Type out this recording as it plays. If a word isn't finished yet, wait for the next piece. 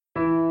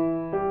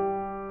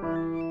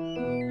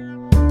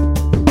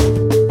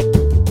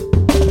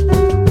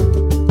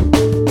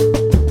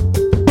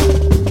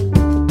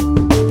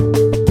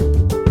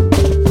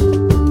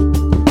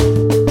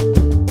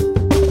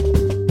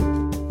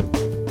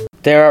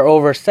There are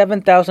over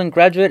 7,000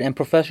 graduate and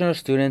professional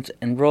students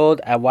enrolled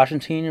at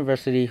Washington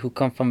University who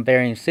come from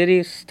varying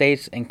cities,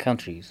 states, and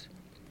countries.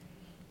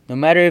 No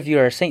matter if you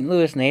are a St.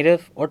 Louis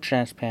native or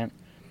transplant,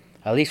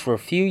 at least for a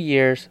few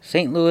years,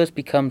 St. Louis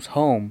becomes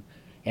home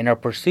in our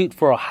pursuit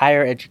for a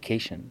higher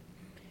education.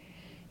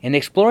 In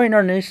exploring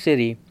our new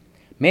city,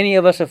 many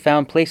of us have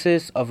found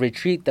places of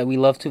retreat that we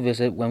love to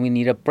visit when we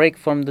need a break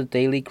from the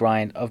daily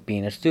grind of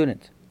being a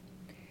student.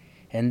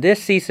 In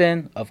this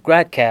season of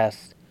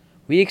GradCast,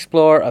 we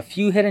explore a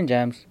few hidden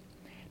gems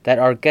that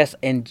our guests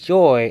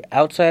enjoy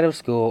outside of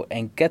school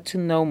and get to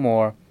know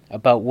more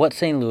about what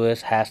St. Louis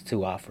has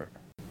to offer.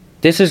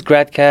 This is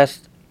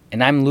GradCast,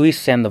 and I'm Luis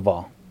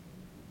Sandoval.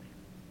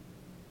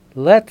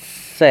 Let's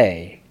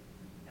say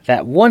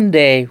that one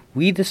day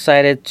we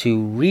decided to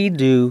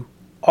redo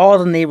all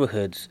the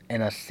neighborhoods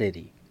in a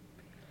city.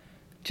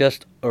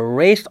 Just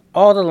erase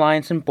all the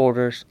lines and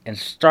borders and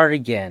start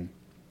again.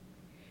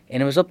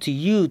 And it was up to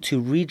you to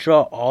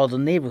redraw all the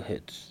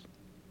neighborhoods.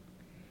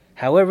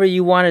 However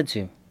you wanted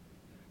to.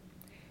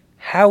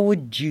 How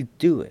would you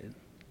do it?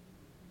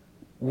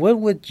 What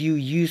would you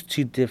use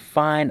to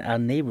define a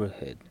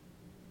neighborhood?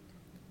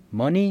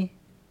 Money?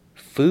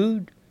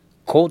 Food?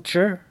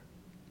 Culture?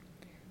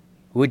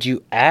 Would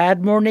you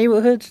add more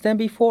neighborhoods than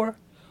before?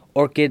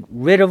 Or get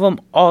rid of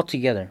them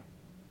altogether?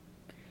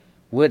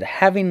 Would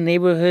having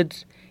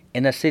neighborhoods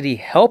in a city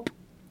help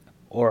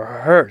or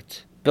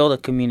hurt build a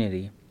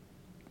community?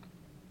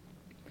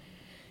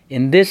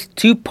 In this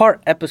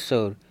two-part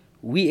episode,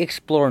 we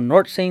explore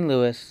North St.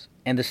 Louis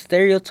and the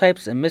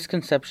stereotypes and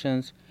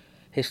misconceptions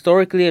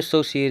historically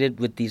associated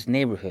with these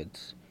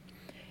neighborhoods,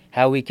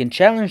 how we can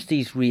challenge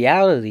these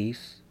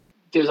realities.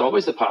 There's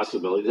always a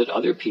possibility that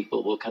other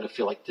people will kind of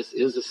feel like this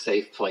is a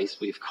safe place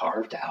we've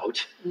carved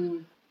out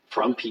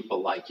from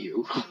people like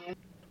you.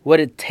 What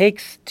it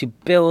takes to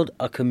build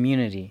a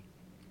community.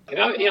 I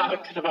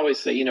kind of always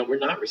say, we're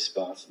not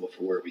responsible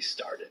for where we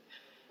started,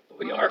 but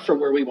we are for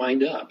where we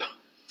wind up.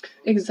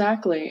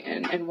 Exactly,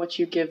 and what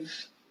you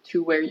give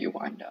to where you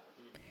wind up.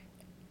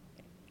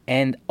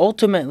 And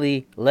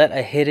ultimately, let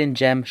a hidden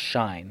gem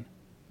shine.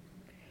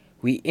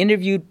 We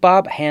interviewed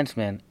Bob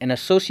Hansman, an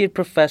associate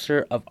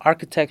professor of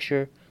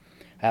architecture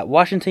at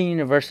Washington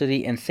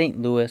University in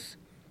St. Louis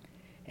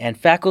and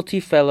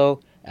faculty fellow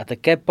at the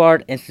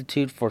Gebhard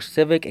Institute for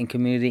Civic and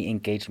Community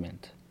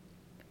Engagement.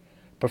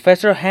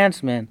 Professor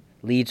Hansman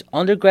leads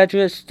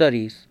undergraduate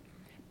studies,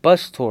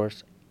 bus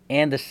tours,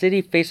 and the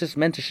City Faces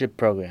Mentorship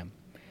Program,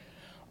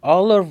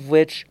 all of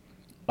which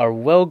are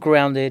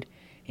well-grounded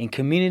in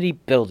community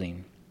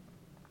building.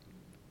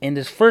 In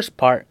this first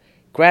part,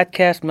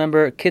 GradCast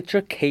member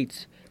Kitra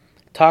Cates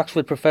talks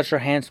with Professor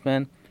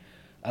Hansman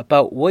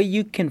about what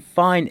you can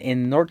find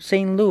in North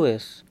St.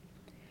 Louis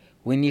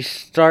when you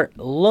start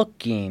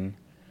looking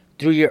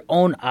through your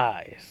own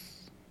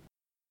eyes.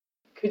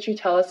 Could you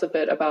tell us a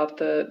bit about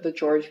the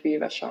George V.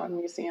 Vachon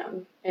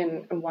Museum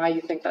and why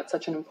you think that's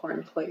such an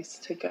important place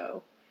to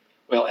go?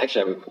 Well,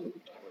 actually, I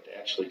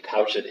would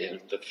couch it in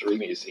the three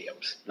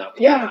museums.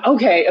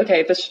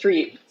 Okay, the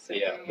street. So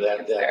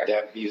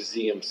that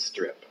museum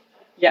strip.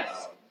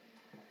 Yes.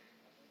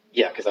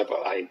 Because one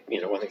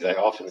of the things I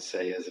often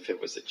say is if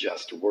it was a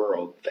just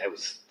world, that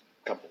was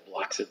a couple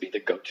blocks would be the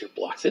go-to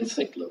blocks in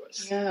St.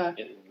 Louis. Yeah. And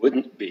it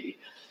wouldn't be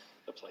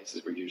the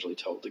places we're usually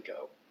told to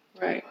go.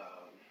 Right.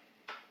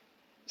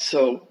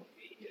 So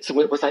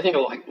what I think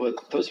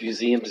what those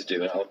museums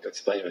do, and I'll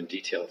explain them in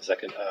detail in a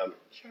second.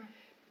 Sure.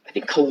 I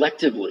think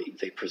collectively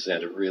they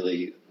present a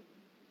really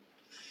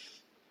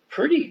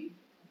pretty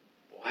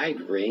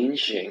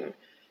wide-ranging,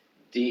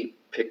 deep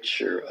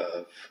picture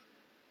of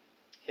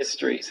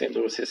history, St.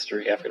 Louis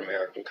history,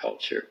 African-American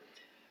culture.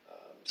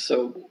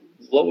 So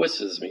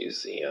Lois's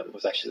museum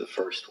was actually the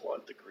first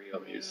one, the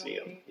Griot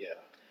Museum. Yeah.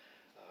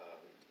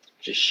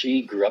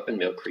 She grew up in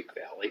Mill Creek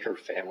Valley. Her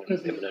family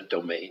was given a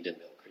domain in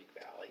Mill Creek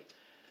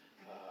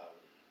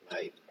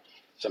Valley.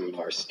 Some of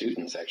our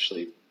students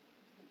actually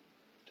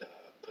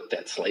put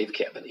that slave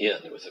cabin in.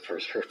 It was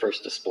her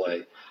first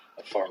display.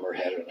 A farmer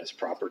had it on his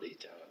property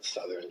down in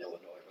southern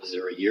Illinois,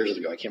 Missouri, years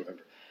ago. I can't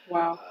remember.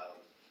 Wow.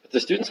 But the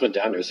students went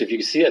down there. So if you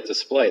can see that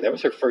display, that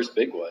was her first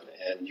big one.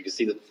 And you can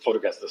see the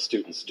photographs of the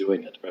students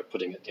doing it,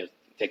 putting it,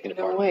 taking it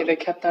apart. No way, they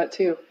kept that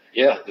too.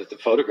 Yeah, the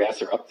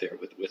photographs are up there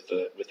with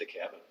the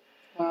cabin.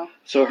 Wow.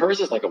 So hers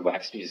is like a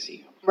wax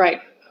museum.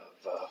 Right.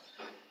 Of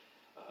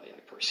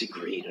Percy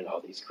Green and all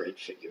these great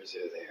figures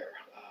are there.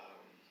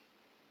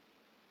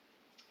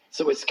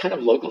 So it's kind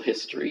of local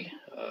history,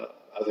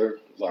 other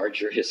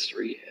larger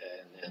history,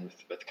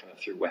 but kind of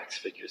through wax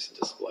figures and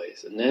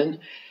displays. And then,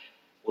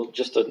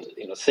 just on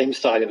same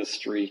side of the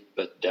street,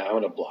 but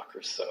down a block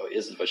or so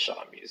is the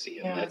Vachon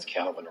Museum. Yeah. That's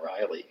Calvin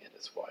Riley and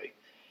his wife.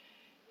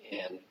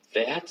 And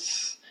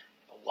that's,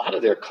 a lot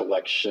of their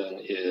collection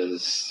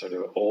is sort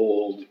of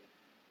old,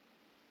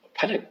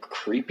 kind of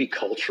creepy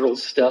cultural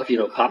stuff,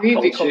 pop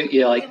culture.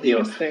 Yeah, like, the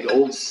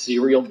old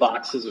cereal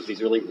boxes with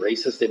these really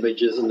racist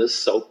images and this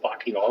soap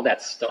box, all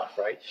that stuff,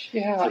 right?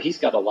 Yeah. So he's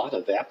got a lot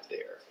of that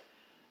there.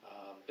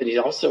 But he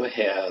also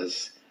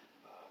has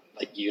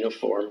like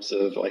uniforms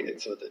of like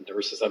some of the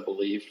nurses, I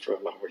believe, from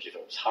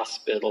Where's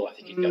Hospital. I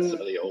think he's got some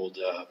of the old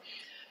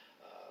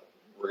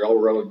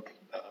railroad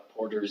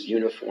porters'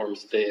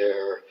 uniforms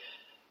there.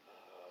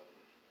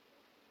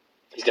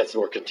 He's got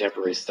some more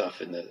contemporary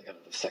stuff in the kind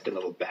of the second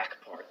little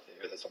back part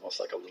there. That's almost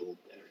like a little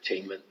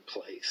entertainment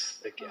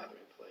place, a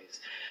gathering place.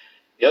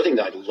 The other thing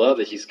that I love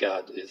that he's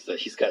got is that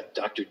he's got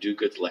Dr.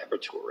 Duguid's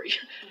laboratory.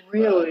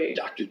 Really?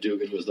 Dr.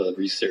 Duguid was the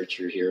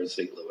researcher here in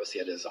St. Louis. He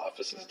had his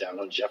offices down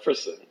on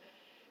Jefferson.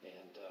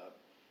 And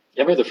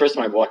I remember the first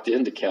time I walked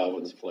into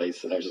Calvin's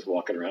place, and I was just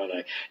walking around,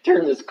 and I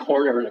turned this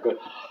corner, and I go,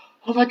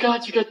 "Oh my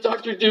God, you got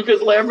Dr.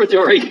 Duguid's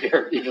laboratory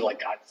here." He was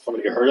like, "God,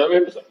 somebody heard of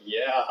him?" I was like,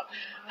 "Yeah."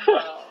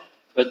 Wow.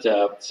 But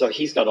so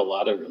he's got a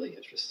lot of really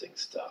interesting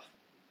stuff.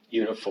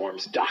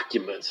 Uniforms,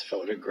 documents,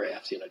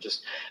 photographs,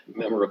 just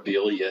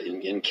memorabilia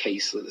in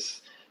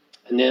cases.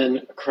 And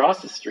then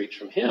across the street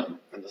from him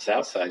on the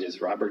south side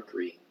is Robert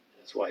Greene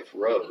and his wife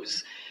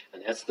Rose.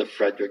 And that's the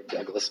Frederick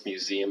Douglass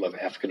Museum of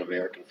African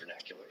American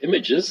Vernacular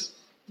Images.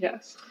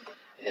 Yes.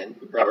 And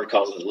Robert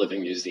calls it a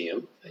living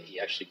museum. He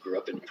actually grew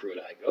up in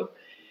Pruitt-Igoe.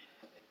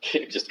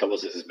 It just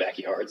calls it his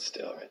backyard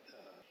still. Right?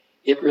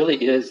 It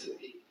really is.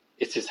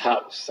 It's his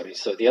house. I mean,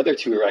 so the other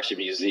two are actually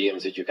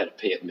museums that you kind of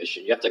pay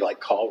admission. You have to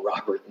call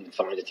Robert and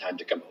find a time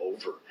to come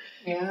over.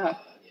 Yeah.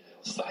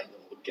 Sign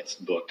a little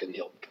guest book, and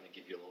he'll kind of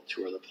give you a little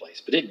tour of the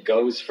place. But it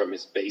goes from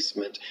his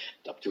basement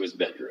up to his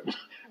bedroom,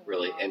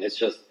 really. And it's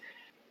just,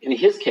 in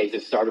his case,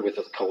 it started with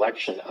a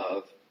collection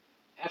of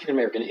African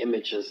American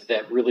images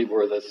that really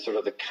were the sort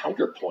of the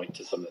counterpoint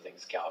to some of the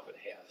things Calvin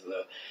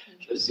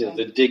has,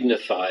 the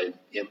dignified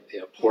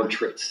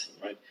portraits,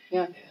 right?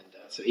 Yeah. And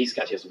so he's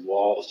got his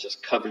walls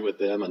just covered with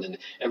them, and then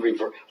every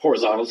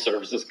horizontal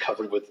surface is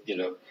covered with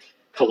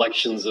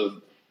collections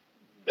of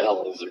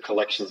bells or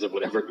collections of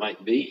whatever it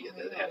might be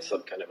that have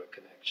some kind of a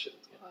connection.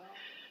 Wow.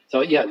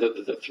 So yeah,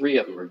 the three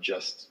of them are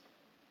just.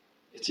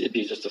 It'd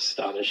be just an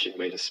astonishing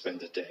way to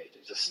spend a day.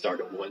 To just start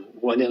at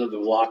one end of the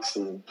blocks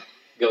and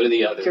go to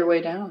the other. Make your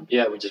way down.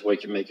 Yeah, we just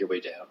make your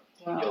way down.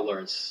 Wow. You'll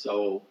learn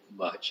so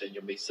much, and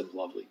you'll meet some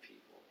lovely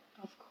people.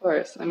 Of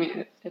course. I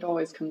mean, it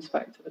always comes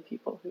back to the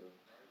people who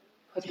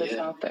put this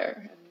out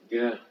there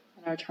and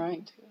are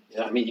trying to.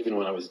 Yeah, I mean, even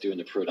when I was doing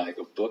the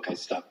Pruitt-Igoe book, I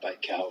stopped by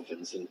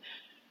Calvin's, and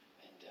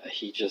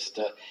he just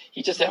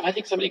said, "I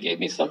think somebody gave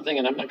me something,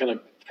 and I'm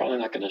probably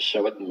not gonna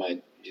show it in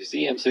my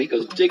museum." So he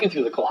goes digging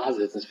through the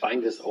closets and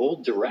finds this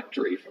old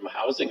directory from a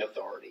housing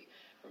authority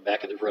from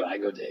back in the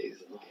Pruitt-Igoe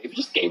days, and he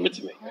just gave it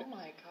to me. Oh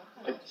my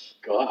gosh!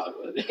 God,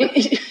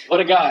 what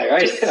a guy,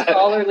 right?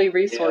 Scholarly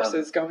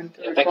resources going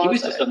through. In fact, he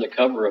was just on the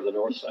cover of the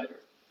Northsider.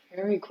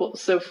 Very cool.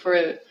 So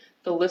for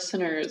the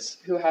listeners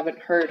who haven't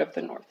heard of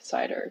the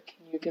Northsider,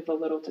 can you give a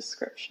little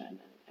description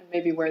and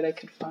maybe where they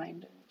could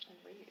find and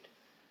read?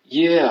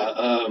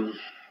 Yeah,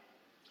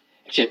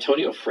 actually,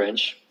 Antonio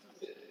French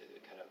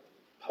kind of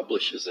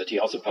publishes it. He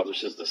also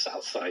publishes the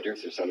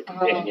Southsiders. They're sort of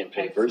companion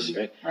papers,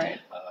 right? Right.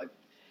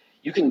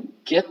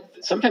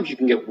 Sometimes you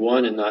can get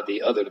one and not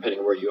the other, depending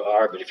on where you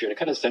are. But if you're in a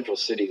kind of central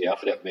city, they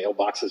often have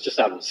mailboxes just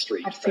out on the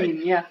street, I've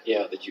seen, yeah.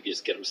 Yeah, that you can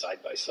just get them side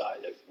by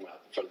side in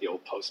front of the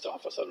old post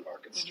office on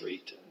Market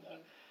Street. And,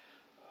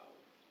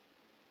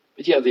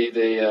 but yeah,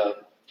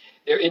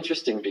 they're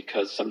interesting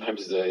because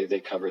sometimes they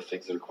cover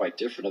things that are quite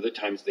different. Other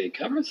times they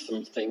cover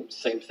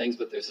same things,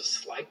 but there's a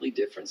slightly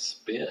different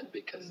spin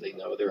because they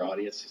know their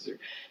audiences are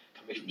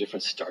coming from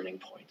different starting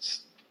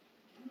points.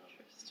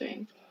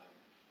 Interesting.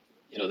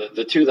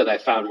 The two that I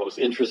found most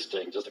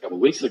interesting just a couple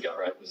of weeks ago,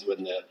 right, was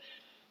when the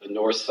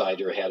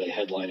Northsider had a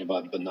headline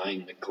about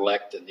benign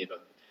neglect and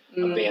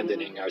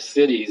abandoning our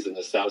cities, and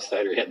the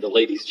Southsider had the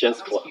Ladies'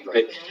 Chess Club,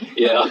 right?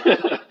 Yeah.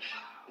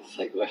 It's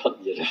like, well,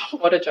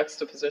 What a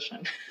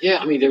juxtaposition. Yeah,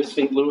 I mean, there's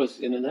St. Louis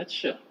in a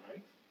nutshell,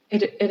 right?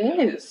 It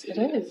is. It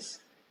is.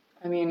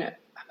 I mean,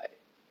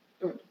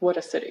 what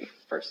a city,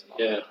 first of all.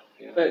 Yeah.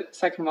 But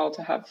second of all,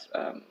 to have,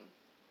 I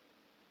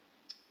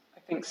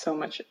think, so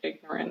much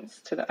ignorance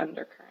to the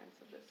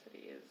undercurrents of the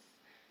city is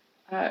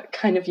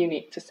kind of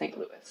unique to St.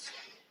 Louis.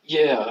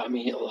 Yeah, I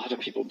mean, a lot of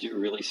people do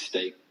really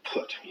stay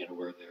put,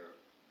 where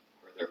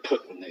they're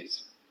put when they're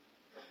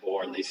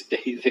born, they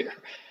stay there.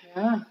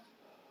 Yeah.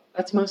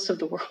 That's most of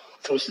the world.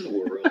 Most of the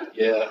world,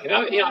 yeah.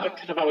 I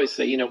kind of always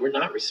say, we're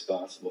not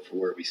responsible for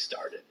where we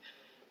started,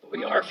 but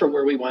we are for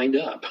where we wind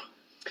up.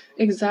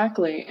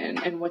 Exactly,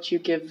 and what you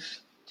give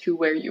to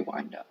where you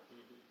wind up.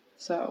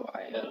 So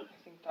I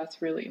think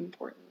that's really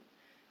important.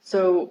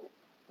 So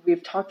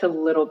we've talked a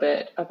little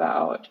bit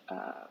about,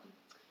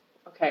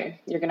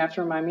 you're going to have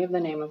to remind me of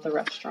the name of the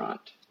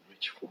restaurant.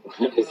 Which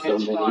one? There's so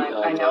many.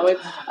 I know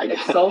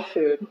it's soul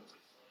food.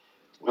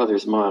 Well,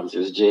 there's Mom's,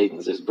 there's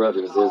Jaden's, there's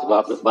Brothers, there's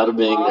Bada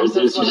Bing,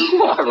 there's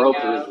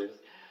Roper's.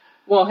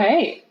 Well,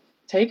 hey,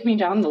 take me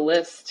down the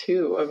list,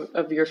 too,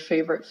 of your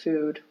favorite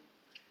food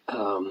in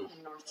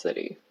North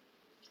City.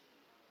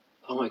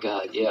 Oh, my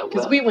God, yeah.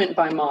 Because we went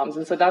by Mom's,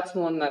 and so that's the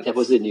one that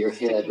was in your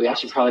head. We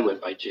actually probably went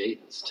by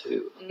Jaden's,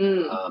 too.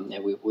 Mm.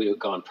 And we would have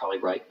gone probably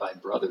right by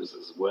Brothers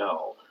as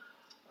well.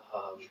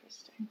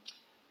 Interesting.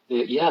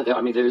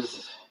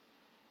 There's...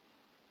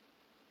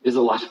 there's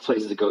a lot of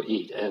places to go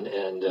eat, and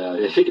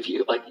if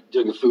you like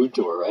doing a food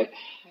tour, right?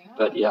 Yeah.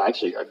 But yeah,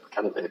 actually, I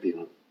kind of have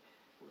even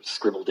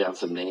scribbled down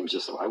some names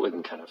just so I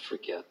wouldn't kind of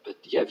forget. But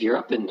yeah, if you're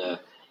up in the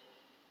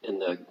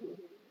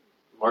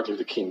Martin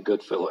Luther King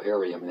Goodfellow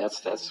area, I mean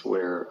that's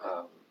where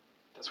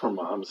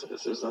Mom's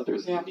is. There's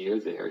others near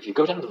there. If you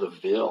go down to the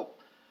Ville,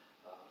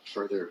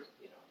 further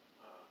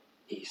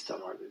east on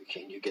Martin Luther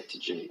King, you get to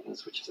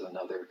Jayden's, which is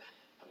another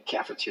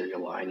cafeteria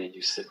line, and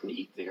you sit and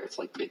eat there. It's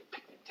like big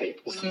picnic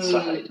tables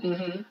inside,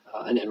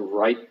 and then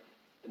right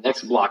the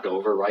next block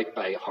over, right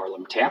by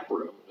Harlem Tap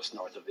Room, just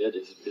north of it,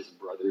 is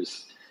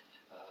Brothers.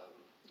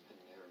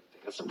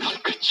 They got some really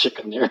good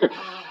chicken there.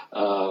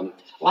 A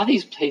lot of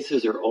these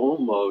places are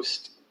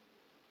almost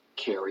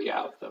carry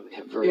out, though. They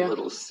have very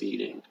little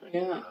seating.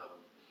 Yeah.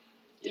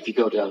 If you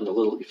go down the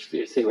little, if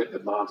you say we're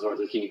at Mom's Martin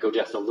Luther King, you go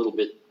just a little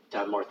bit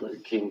down Martin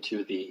Luther King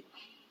to the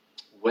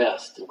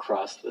west and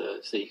cross the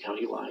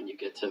city-county line, you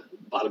get to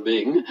Bada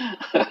Bing.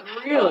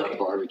 Really?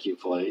 Barbecue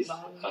place.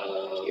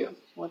 Barbecue.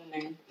 What a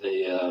name.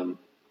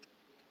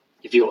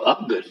 If you go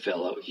up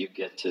Goodfellow, you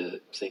get to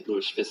St.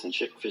 Louis Fish and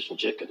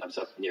Chicken. I'm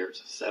up near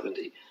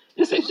 70.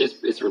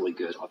 It's really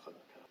good off on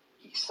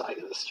the east side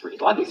of the street.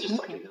 A lot of these are just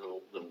like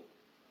little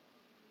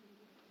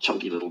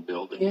chunky little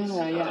buildings.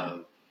 Yeah.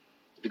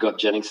 If you go up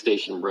Jennings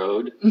Station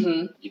Road,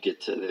 you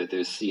get to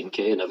there's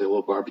C&K, another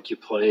little barbecue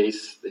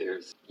place.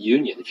 There's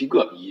Union. If you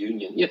go up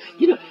Union,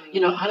 you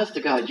know, honest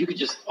to God, you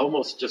could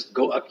almost just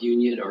go up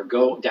Union or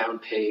go down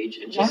Page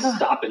and just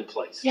stop in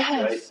places.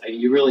 Yes. Right? I mean,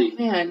 you really.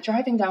 Man,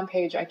 driving down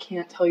Page, I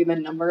can't tell you the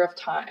number of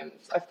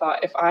times I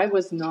thought if I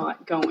was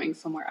not going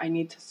somewhere, I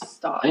need to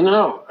stop. I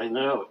know. And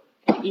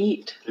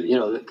eat.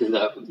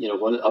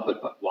 One up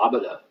at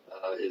Wabada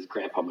is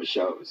Grandpa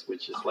Michaud's,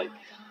 which is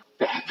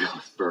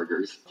fabulous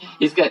burgers.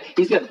 He's got.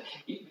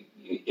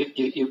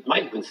 You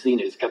might have been seen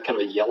it. It's got kind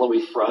of a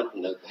yellowy front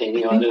and the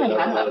painting on it.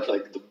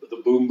 Like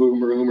the Boom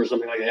Boom Room or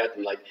something like that,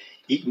 and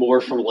eat more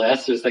for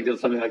less or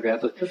something like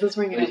that. This is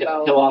ringing a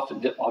bell. He'll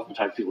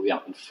oftentimes people be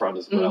out in front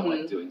as well,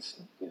 like doing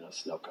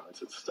snow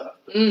cones and stuff.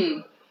 But,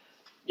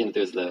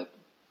 there's the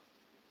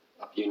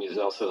up Union. There's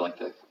also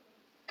the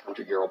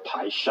Country Girl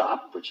Pie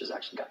Shop, which has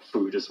actually got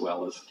food as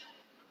well as.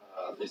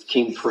 There's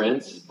King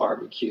Prince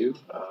Barbecue,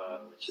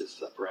 which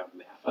is up around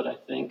Maffett, I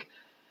think.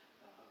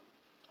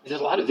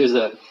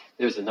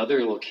 There's another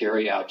little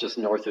carry out just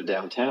north of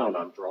downtown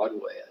on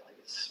Broadway. I think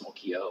it's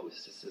Smokey O.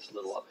 It's just this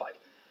little up by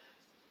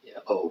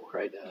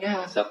right now.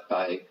 Yeah. It's up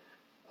by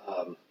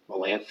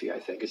Melanthia, I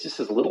think. It's just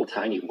this little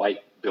tiny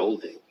white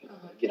building.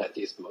 Again, I think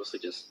it's mostly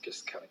just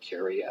kind of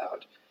carry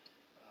out.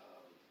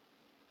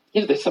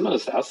 There's some on the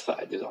south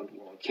side. There's on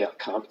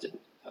Compton.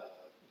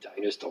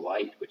 Diner's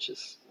Delight, which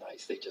is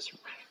nice. They just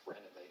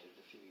renovated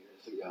a few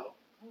years ago.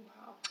 Oh,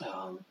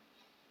 wow.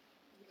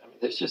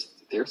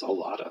 There's a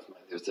lot of them.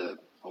 There's a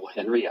old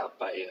Henry out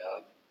by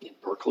in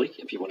Berkeley,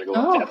 if you want to go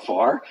up that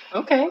far.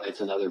 Okay.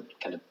 It's another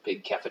kind of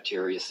big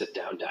cafeteria,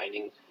 sit-down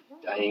dining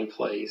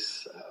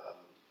place.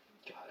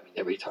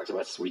 Everybody talks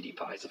about sweetie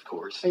pies, of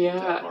course.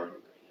 Yeah. But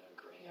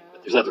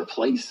there's other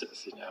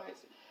places,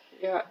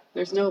 Yeah,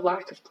 there's no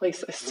lack of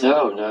places.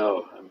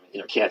 No.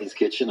 Kathy's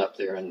Kitchen up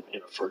there in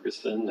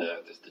Ferguson.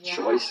 There's the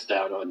Choice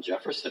down on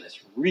Jefferson. It's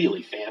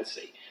really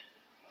fancy,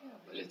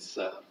 but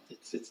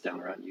it's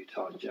down around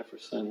Utah and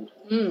Jefferson.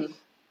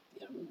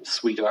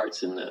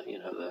 Sweethearts in the.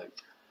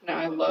 No,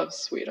 I love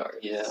Sweethearts.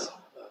 Yeah,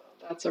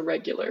 that's a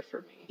regular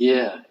for me.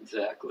 Yeah,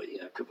 exactly.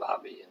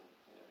 Kababi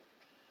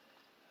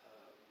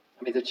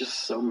and. There's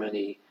just so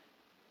many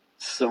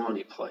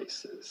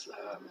places.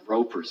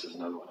 Roper's is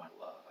another one I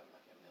love. I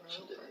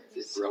mentioned it.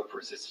 It's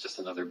Roper's. It's just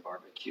another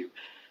barbecue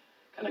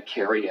kind of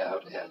carry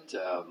out at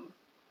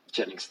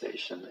Jennings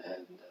Station,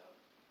 and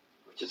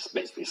which is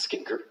basically a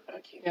skinker.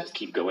 I can't just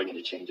keep going, and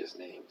it changes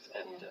names.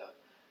 And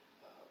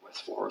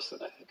West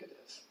Florissant, I think it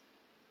is.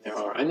 There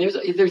are, and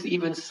there's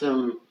even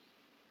some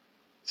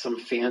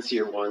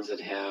fancier ones that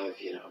have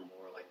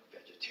more like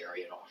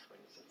vegetarian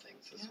offerings and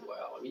things as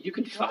well. You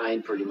can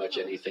find pretty much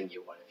anything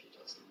you want if you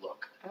just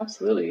look.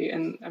 Absolutely,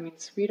 and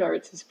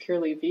Sweethearts is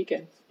purely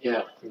vegan.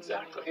 Yeah,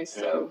 exactly. Anyway,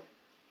 so.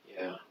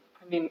 Yeah.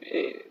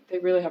 They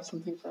really have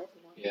something for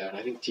everyone. Yeah, and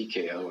I think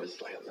TKO has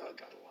got a lot of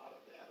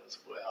that as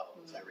well,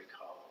 as I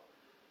recall.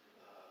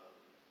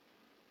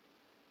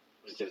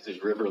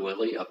 There's River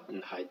Lily up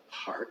in Hyde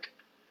Park.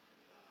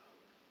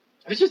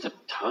 There's just a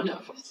ton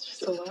of them.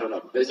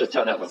 There's a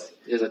ton of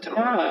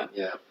them.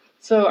 Yeah.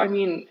 So,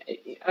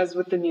 as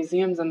with the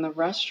museums and the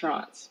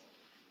restaurants,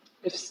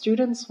 if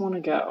students want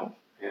to go,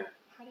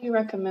 how do you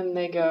recommend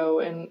they go,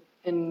 and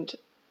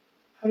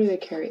how do they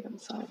carry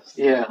themselves?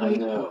 Yeah, I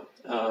know.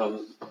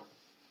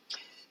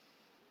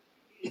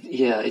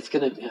 It's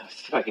gonna.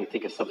 If I can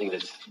think of something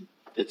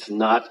that's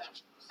not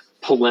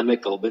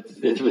polemical, but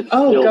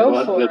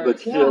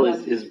still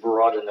is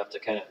broad enough to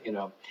kind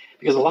of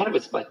because a lot of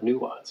it's about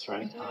nuance,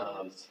 right?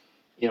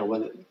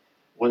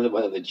 One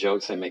of the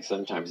jokes I make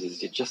sometimes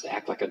is you just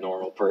act like a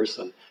normal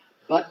person,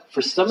 But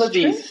for some of It's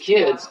these true.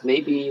 kids,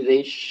 maybe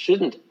they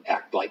shouldn't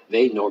act like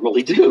they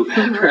normally do,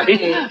 right? Right.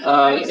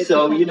 It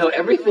So, depends who you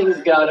everything's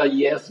are. got a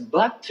yes,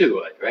 but to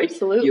it, right?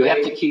 Absolutely. You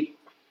have to keep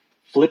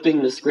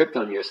flipping the script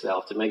on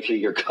yourself to make sure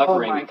you're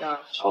covering Oh my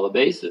gosh. all the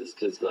bases.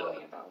 Because, Tell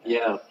me about it.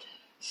 yeah.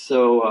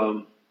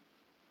 So,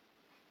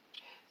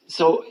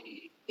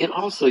 and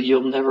also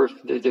you'll never,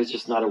 there's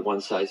just not a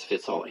one size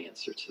fits all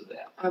answer to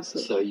that.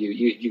 Absolutely. So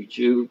you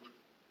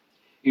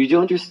do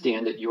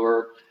understand that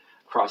you're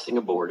crossing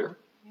a border,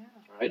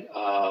 right?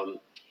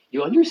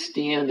 You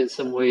understand in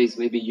some ways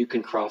maybe you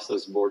can cross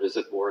those borders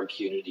with more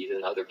impunity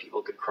than other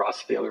people could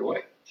cross the other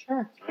way,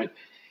 Sure. right?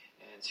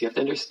 And so you have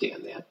to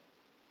understand that.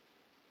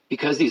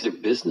 Because these are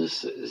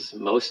businesses,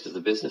 most of the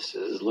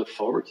businesses look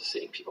forward to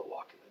seeing people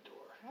walk in the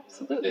door.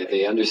 Absolutely.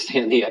 They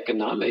understand the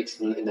economics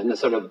and then the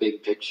sort of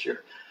big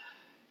picture.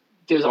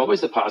 There's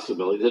always a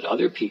possibility that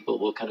other people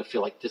will kind of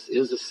feel like this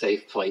is a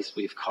safe place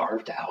we've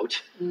carved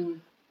out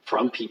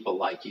from people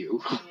like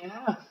you.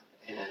 Yeah.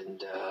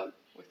 And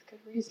with good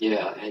reason.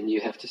 yeah, and you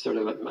have to sort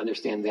of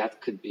understand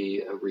that could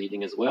be a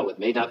reading as well. It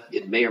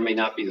may or may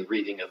not be the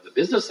reading of the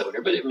business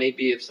owner, but it may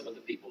be of some of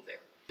the people there.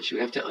 But you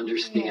have to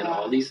understand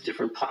all these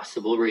different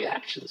possible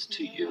reactions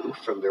to you,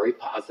 from very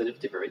positive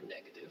to very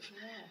negative.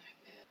 Yeah.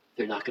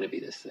 They're not going to be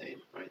the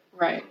same, right?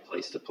 Right. From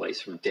place to place,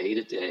 from day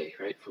to day,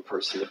 right? From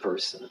person to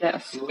person.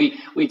 Yes.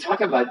 We talk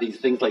about these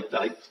things like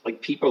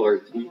people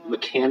are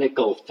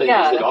mechanical things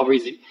Yeah, that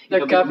always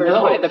they're governed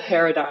by the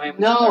paradigm.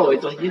 No,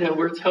 it's like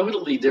we're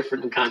totally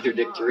different and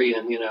contradictory,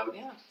 and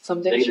Yeah.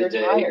 Some days you're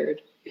day-to-day.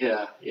 tired.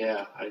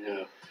 Yeah, I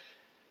know.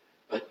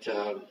 But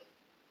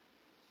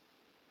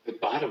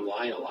bottom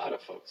line, a lot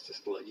of folks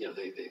just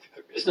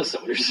they're business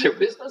owners. They're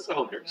business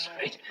owners,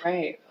 right?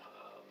 Right.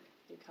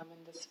 You come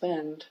in to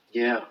spend.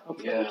 Yeah.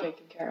 Hopefully you're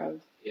taken care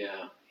of.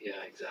 Yeah,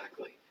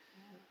 exactly.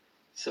 Yeah.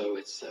 So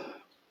it's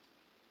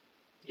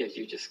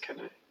you just kind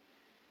of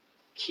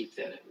keep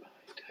that in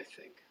mind, I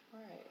think.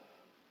 Right.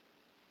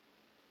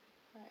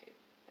 Right.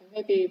 And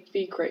maybe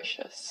be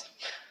gracious.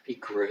 Be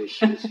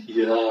gracious.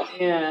 Yeah.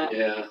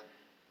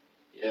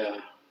 Yeah.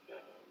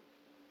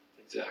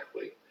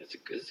 Exactly. It's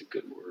a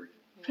good word.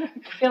 I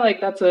feel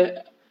like that's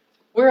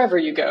wherever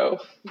you go,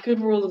 good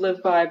rule to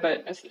live by,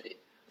 but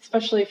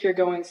especially if you're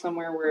going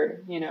somewhere where,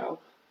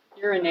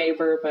 you're a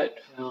neighbor, but...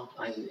 Well,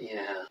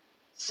 yeah.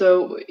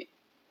 So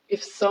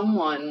if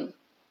someone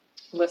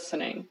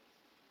listening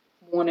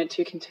wanted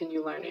to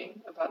continue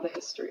learning about the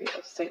history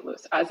of St.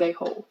 Louis as a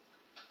whole,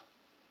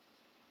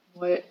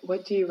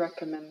 what do you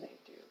recommend they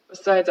do?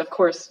 Besides, of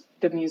course,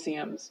 the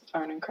museums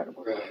are an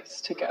incredible place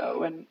to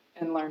go and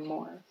learn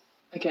more.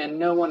 Again,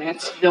 no one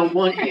answer. No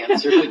one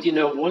answer, but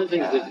one of the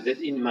things that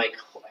in my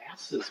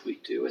classes we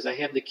do is I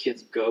have the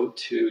kids go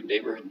to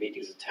neighborhood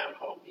meetings and town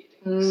hall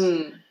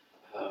meetings.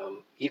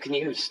 You can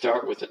even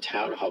start with the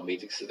town hall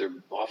meetings, so they're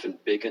often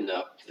big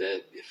enough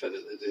that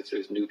if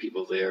there's new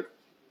people there,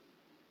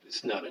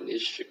 it's not an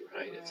issue,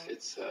 right?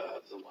 It's there's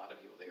a lot of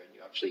people there, and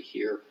you actually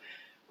hear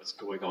what's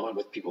going on,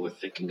 what people are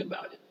thinking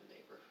about in the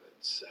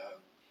neighborhoods.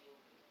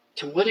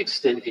 To what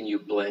extent can you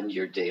blend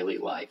your daily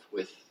life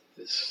with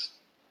this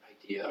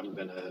idea? I'm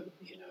going to,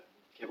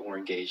 get more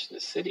engaged in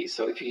the city.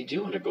 So if you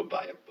do want to go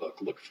buy a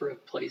book, look for a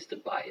place to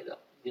buy it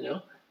up.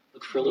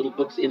 Look for a little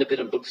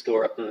independent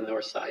bookstore up on the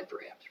north side,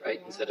 perhaps, right?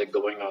 Yeah. Instead of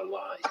going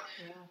online.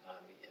 Yeah.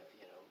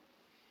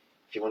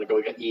 If you want to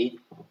go eat,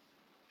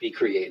 be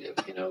creative.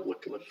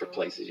 Look for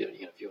places. If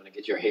you want to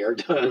get your hair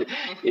done,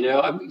 you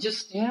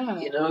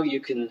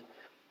can.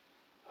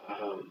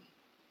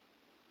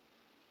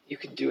 You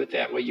can do it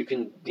that way. You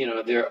can,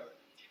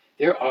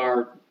 there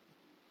are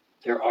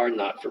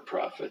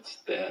not-for-profits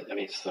that,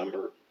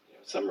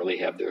 some really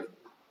have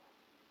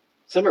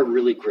some are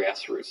really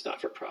grassroots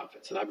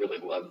not-for-profits, and I really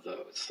love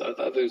those.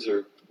 Others are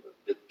a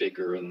bit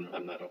bigger, and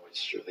I'm not always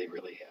sure they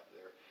really have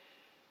their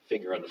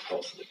finger on the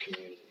pulse of the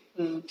community.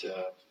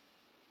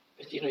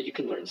 But you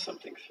can learn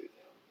something through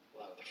them. A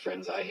lot of the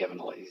friends I have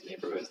in all these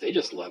neighborhoods, they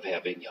just love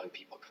having young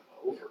people come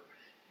over.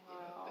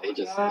 They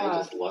just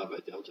love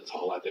it. They'll just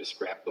haul out their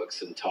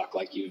scrapbooks and talk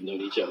like you've known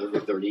each other for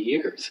 30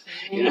 years.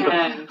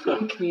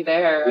 Take me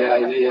there.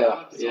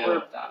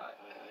 Absorb that.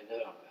 I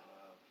know.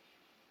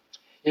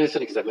 It's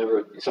funny because I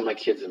remember some of my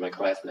kids in my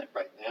class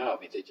right now.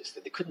 They just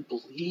said they couldn't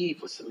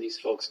believe what some of these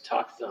folks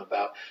talked to them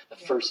about the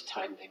first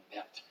time they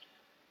met.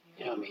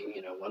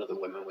 One of the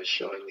women was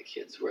showing the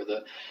kids where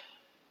the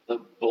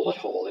bullet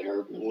hole in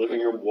her living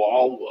room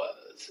wall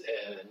was,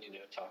 and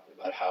talking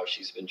about how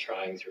she's been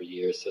trying through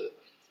years to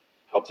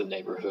help the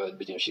neighborhood,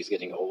 but she's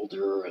getting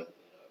older, and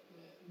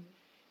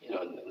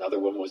another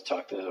woman was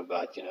talking to them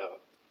about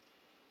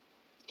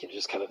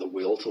just kind of the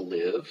will to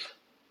live.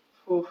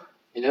 Ooh.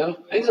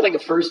 Things are like a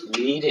first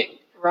meeting,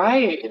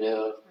 right?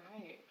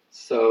 Right.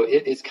 So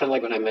it's kind of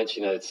like when I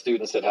mentioned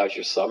students said, "How's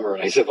your summer?"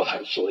 And I said, "Well,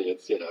 actually,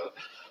 it's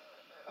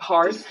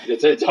hard.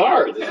 It's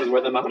hard. This is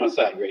where the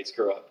homicide rates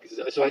go up."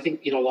 So I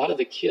think a lot of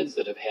the kids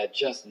that have had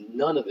just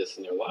none of this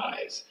in their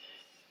lives.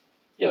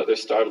 They're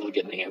startled to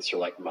get an answer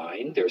like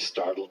mine. They're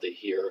startled to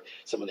hear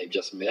someone they've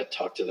just met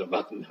talk to them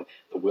about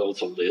the will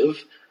to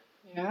live.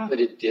 Yeah. But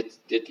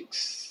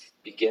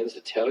begins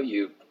to tell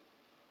you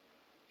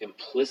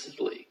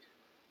implicitly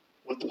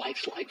what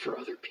life's like for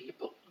other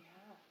people.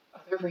 Yeah.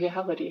 Other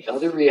realities.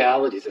 Other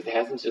realities. It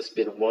hasn't just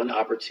been one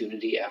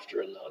opportunity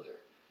after another.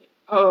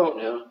 Oh.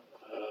 You know?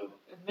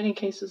 In many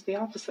cases, the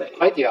opposite.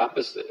 Quite the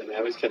opposite. I mean, I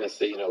always kind of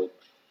say, you know,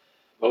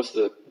 most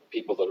of the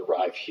people that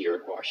arrive here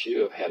at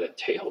WashU have had a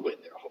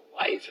tailwind their whole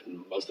life,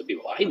 and most of the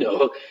people I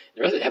know,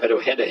 the rest have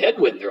had a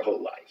headwind their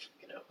whole life.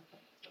 You know,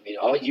 I mean,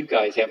 all you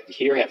guys have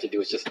to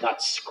do is just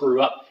not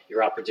screw up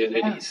your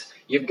opportunities.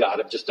 Yeah. You've got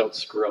them, just don't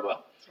screw them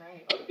up.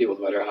 Right. Other people,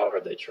 no matter how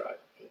hard they try.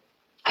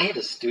 I had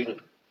a student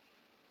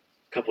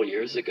a couple of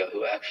years ago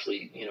who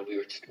actually, you know,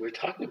 we were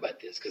talking about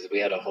this because we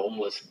had a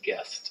homeless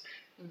guest,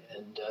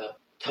 and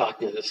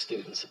talking to the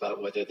students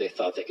about whether they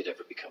thought they could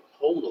ever become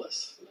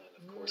homeless. And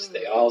of course,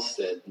 they all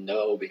said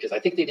no, because I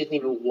think they didn't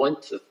even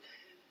want to.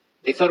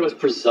 They thought it was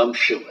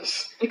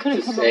presumptuous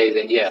to say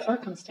that. Yeah,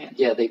 circumstance.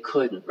 Yeah, they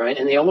couldn't, right?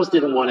 And they almost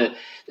didn't want to.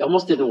 They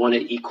almost didn't want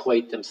to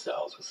equate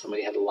themselves with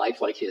somebody who had a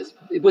life like his,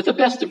 with the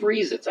best of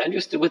reasons. I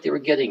understood what they were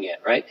getting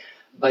at, right?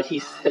 But he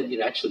said, you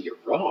know, actually, you're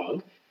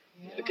wrong.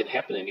 Yeah. It can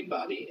happen to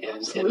anybody.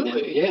 And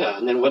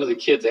then one of the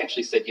kids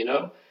actually said, you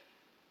know,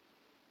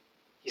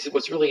 he said,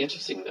 what's really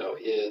interesting though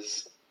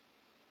is,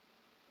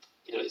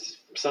 you know,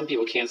 some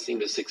people can't seem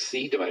to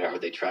succeed no matter how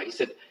hard they try. He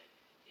said,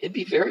 it'd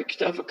be very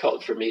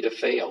difficult for me to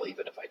fail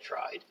even if I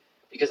tried,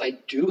 because I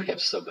do have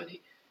so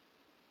many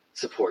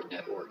support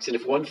networks. And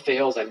if one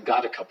fails, I've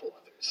got a couple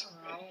others.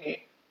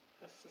 Right.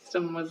 The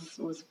system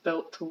was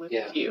built to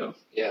lift you.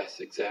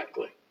 Yes,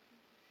 exactly.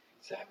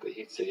 Exactly.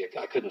 He'd say,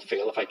 I couldn't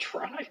fail if I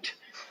tried.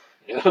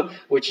 You know,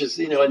 which is,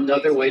 you know,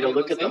 another way to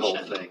look at the whole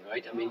thing,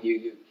 right? I mean,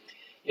 you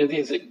know,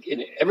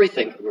 in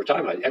everything we're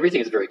talking about, everything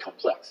is very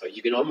complex. So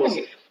you can almost,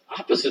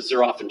 opposites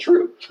are often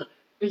true.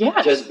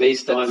 Yeah. Just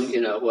based on,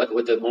 you know,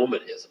 what the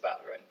moment is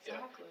about, right?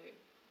 Exactly. Yeah.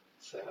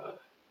 So,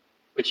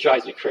 which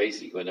drives me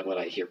crazy when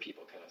I hear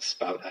people kind of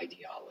spout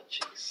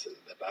ideologies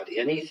about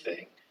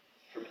anything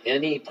from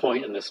any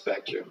point in the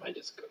spectrum. I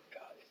just go,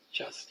 God, it's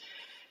just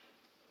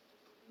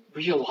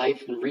real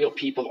life and real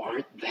people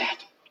aren't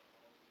that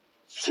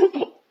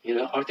simple, you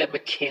know, aren't that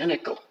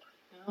mechanical.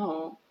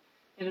 No.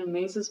 It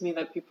amazes me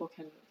that people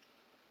can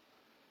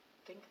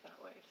think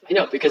that way. I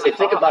know, because they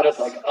think about it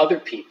like other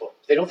people.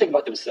 They don't think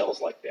about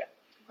themselves like that.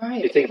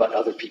 Right. They think about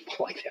other people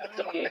like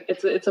that. Right.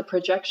 It's a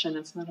projection.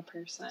 It's not a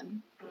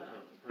person.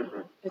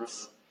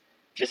 It's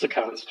just a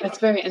construct. It's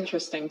very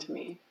interesting to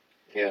me.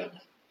 Yeah.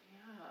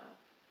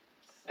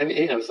 I mean,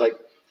 you know, it's like,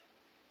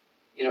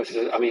 you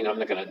know, I mean, I'm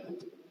not going to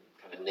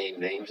kind of name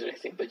names or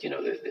anything, but, you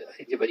know,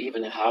 but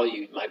even how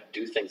you might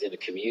do things in a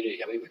community.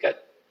 I mean, we've got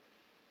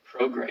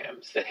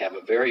programs that have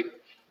a very,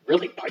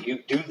 really, you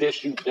do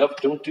this, you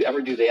don't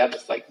ever do that.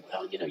 It's like,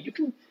 well, you know, you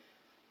can,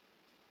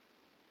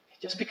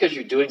 just because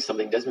you're doing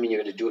something doesn't mean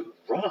you're going to do it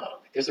wrong.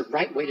 There's a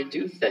right way to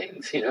do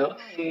things, you know,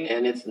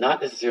 and it's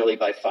not necessarily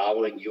by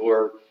following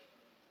your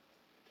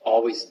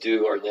always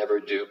do or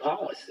never do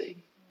policy.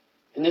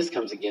 And this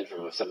comes again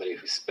from somebody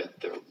who spent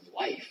their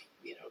life,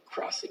 you know,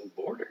 crossing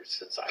borders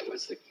since I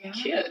was a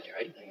kid,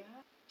 right? Yeah.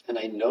 And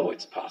I know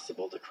it's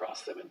possible to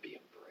cross them and be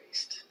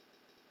embraced.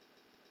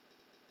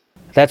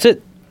 That's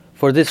it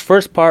for this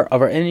first part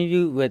of our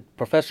interview with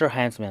Professor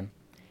Hansman.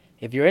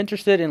 If you're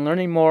interested in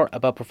learning more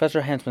about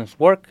Professor Hansman's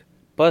work,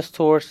 bus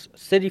tours,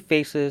 city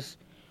faces,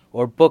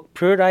 or book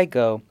Period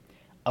Go,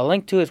 a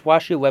link to his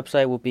WashU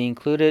website will be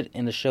included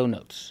in the show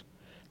notes.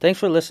 Thanks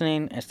for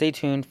listening, and stay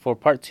tuned for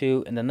part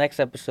 2 in the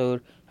next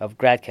episode of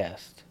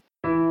GradCast.